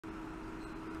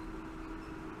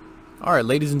Alright,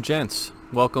 ladies and gents,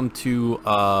 welcome to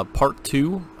part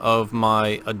 2 of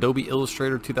my Adobe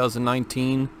Illustrator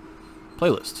 2019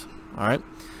 playlist. Alright,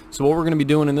 so what we're going to be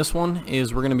doing in this one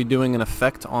is we're going to be doing an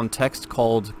effect on text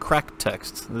called cracked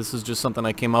text. This is just something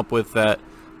I came up with that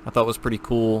I thought was pretty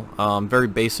cool, very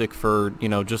basic for,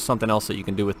 just something else that you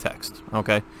can do with text.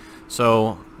 Okay,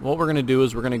 so what we're going to do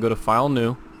is we're going to go to File,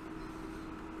 New,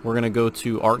 we're going to go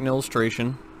to Art and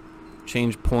Illustration,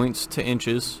 change points to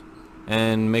inches,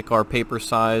 and make our paper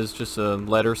size just a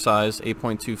letter size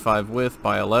 8.25 width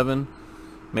by 11.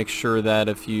 Make sure that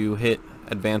if you hit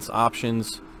advanced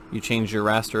options you change your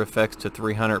raster effects to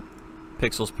 300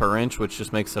 pixels per inch, which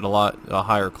just makes it a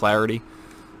higher clarity.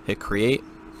 Hit create.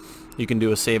 You can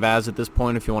do a save as at this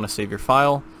point if you want to save your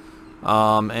file,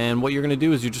 and what you're going to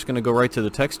do is you're just going to go right to the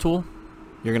text tool.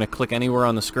 You're going to click anywhere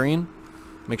on the screen,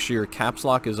 make sure your caps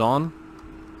lock is on,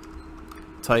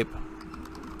 type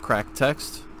cracked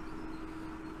text,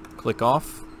 click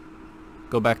off,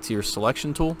 go back to your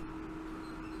selection tool,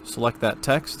 select that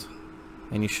text,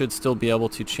 and you should still be able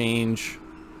to change.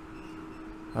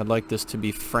 I'd like this to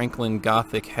be Franklin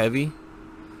Gothic Heavy,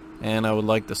 and I would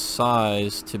like the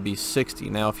size to be 60.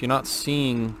 Now if you're not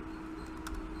seeing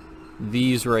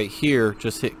these right here,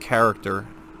 just hit character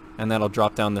and that'll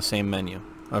drop down the same menu.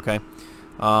 Okay,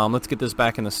 let's get this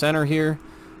back in the center here.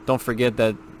 Don't forget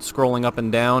that scrolling up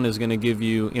and down is going to give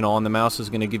you, on the mouse is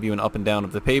going to give you an up and down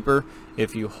of the paper.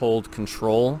 If you hold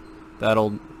Control,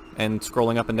 and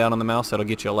scrolling up and down on the mouse, that'll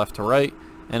get you a left to right.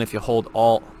 And if you hold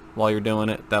Alt while you're doing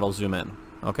it, that'll zoom in.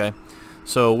 Okay,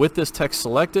 so with this text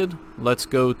selected, let's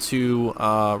go to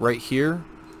right here,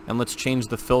 and let's change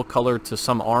the fill color to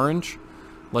some orange.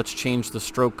 Let's change the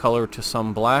stroke color to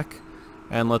some black,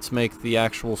 and let's make the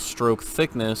actual stroke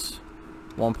thickness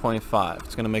 1.5.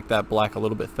 It's going to make that black a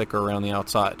little bit thicker around the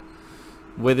outside.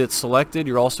 With it selected,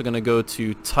 you're also going to go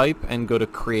to Type and go to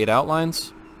Create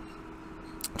Outlines.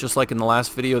 Just like in the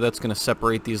last video, that's going to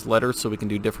separate these letters so we can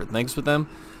do different things with them.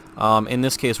 In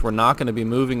this case, we're not going to be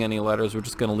moving any letters. We're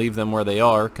just going to leave them where they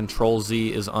are. Control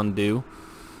Z is undo.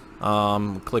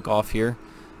 Click off here.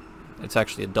 It's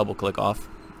actually a double click off.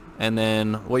 And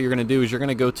then what you're going to do is you're going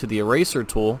to go to the Eraser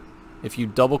tool. If you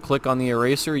double click on the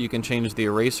eraser, you can change the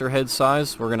eraser head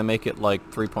size. We're going to make it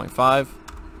like 3.5.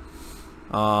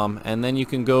 And then you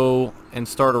can go and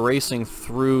start erasing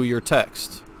through your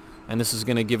text. And this is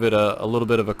going to give it a little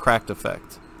bit of a cracked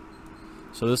effect.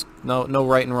 So this, no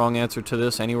right and wrong answer to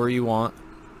this, anywhere you want.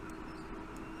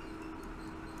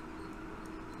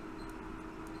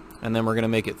 And then we're going to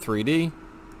make it 3D.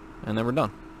 And then we're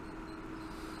done.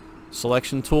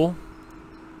 Selection tool.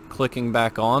 Clicking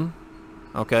back on.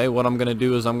 Okay, what I'm going to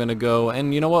do is I'm going to go,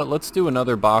 and you know what, let's do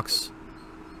another box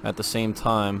at the same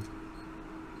time.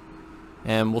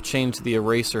 And we'll change the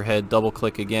eraser head, double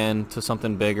click again to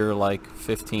something bigger like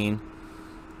 15.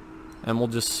 And we'll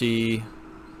just see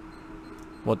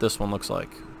what this one looks like.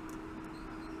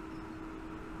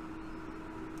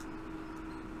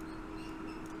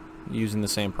 Using the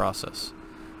same process.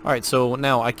 Alright, so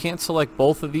now I can't select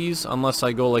both of these unless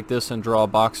I go like this and draw a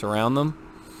box around them.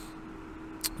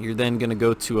 You're then going to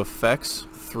go to Effects,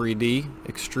 3D,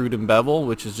 Extrude and Bevel,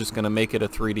 which is just going to make it a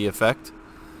 3D effect.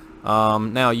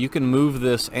 Now you can move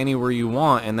this anywhere you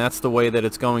want, and that's the way that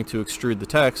it's going to extrude the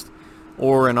text.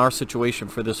 Or in our situation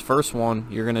for this first one,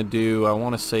 you're going to do, I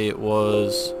want to say it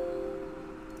was,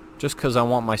 just because I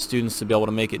want my students to be able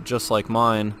to make it just like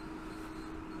mine,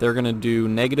 they're going to do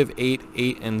 -8,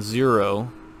 8, and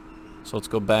 0. So let's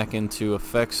go back into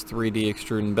Effects, 3D,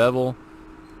 Extrude and Bevel,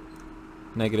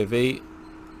 -8,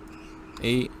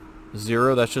 8,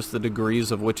 0, that's just the degrees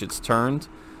of which it's turned,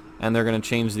 and they're going to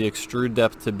change the extrude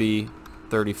depth to be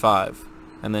 35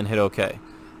 and then hit OK,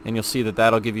 and you'll see that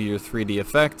that'll give you your 3D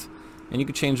effect. And you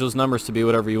can change those numbers to be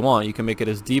whatever you want. You can make it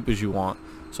as deep as you want.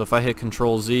 So if I hit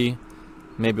Control Z,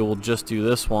 maybe we'll just do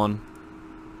this one.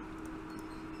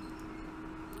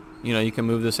 You can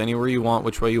move this anywhere you want,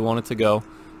 which way you want it to go,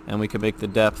 and we can make the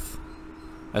depth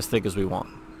as thick as we want.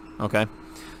 Okay,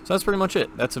 so that's pretty much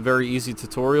it. That's a very easy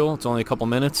tutorial. It's only a couple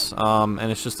minutes, and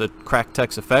it's just a cracked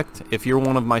text effect. If you're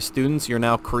one of my students, you're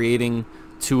now creating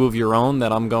 2 of your own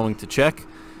that I'm going to check.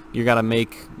 You got to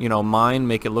make, mine,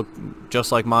 make it look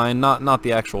just like mine. Not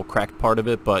the actual cracked part of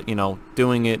it, but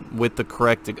doing it with the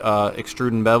correct extrude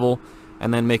and bevel,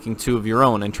 and then making 2 of your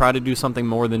own. And try to do something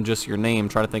more than just your name.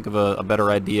 Try to think of a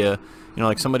better idea.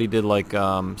 Like somebody did like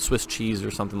Swiss cheese or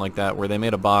something like that, where they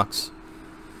made a box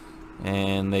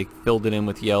and they filled it in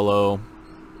with yellow.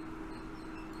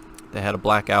 They had a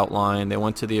black outline. They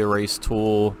went to the erase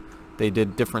tool. They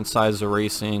did different size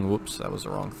erasing. Whoops, that was the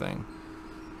wrong thing.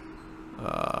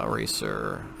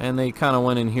 eraser, and they kind of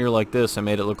went in here like this and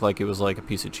made it look like it was like a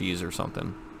piece of cheese or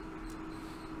something.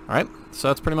 Alright, so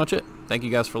that's pretty much it. Thank you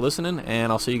guys for listening,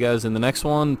 and I'll see you guys in the next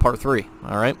one, part 3.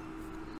 Alright.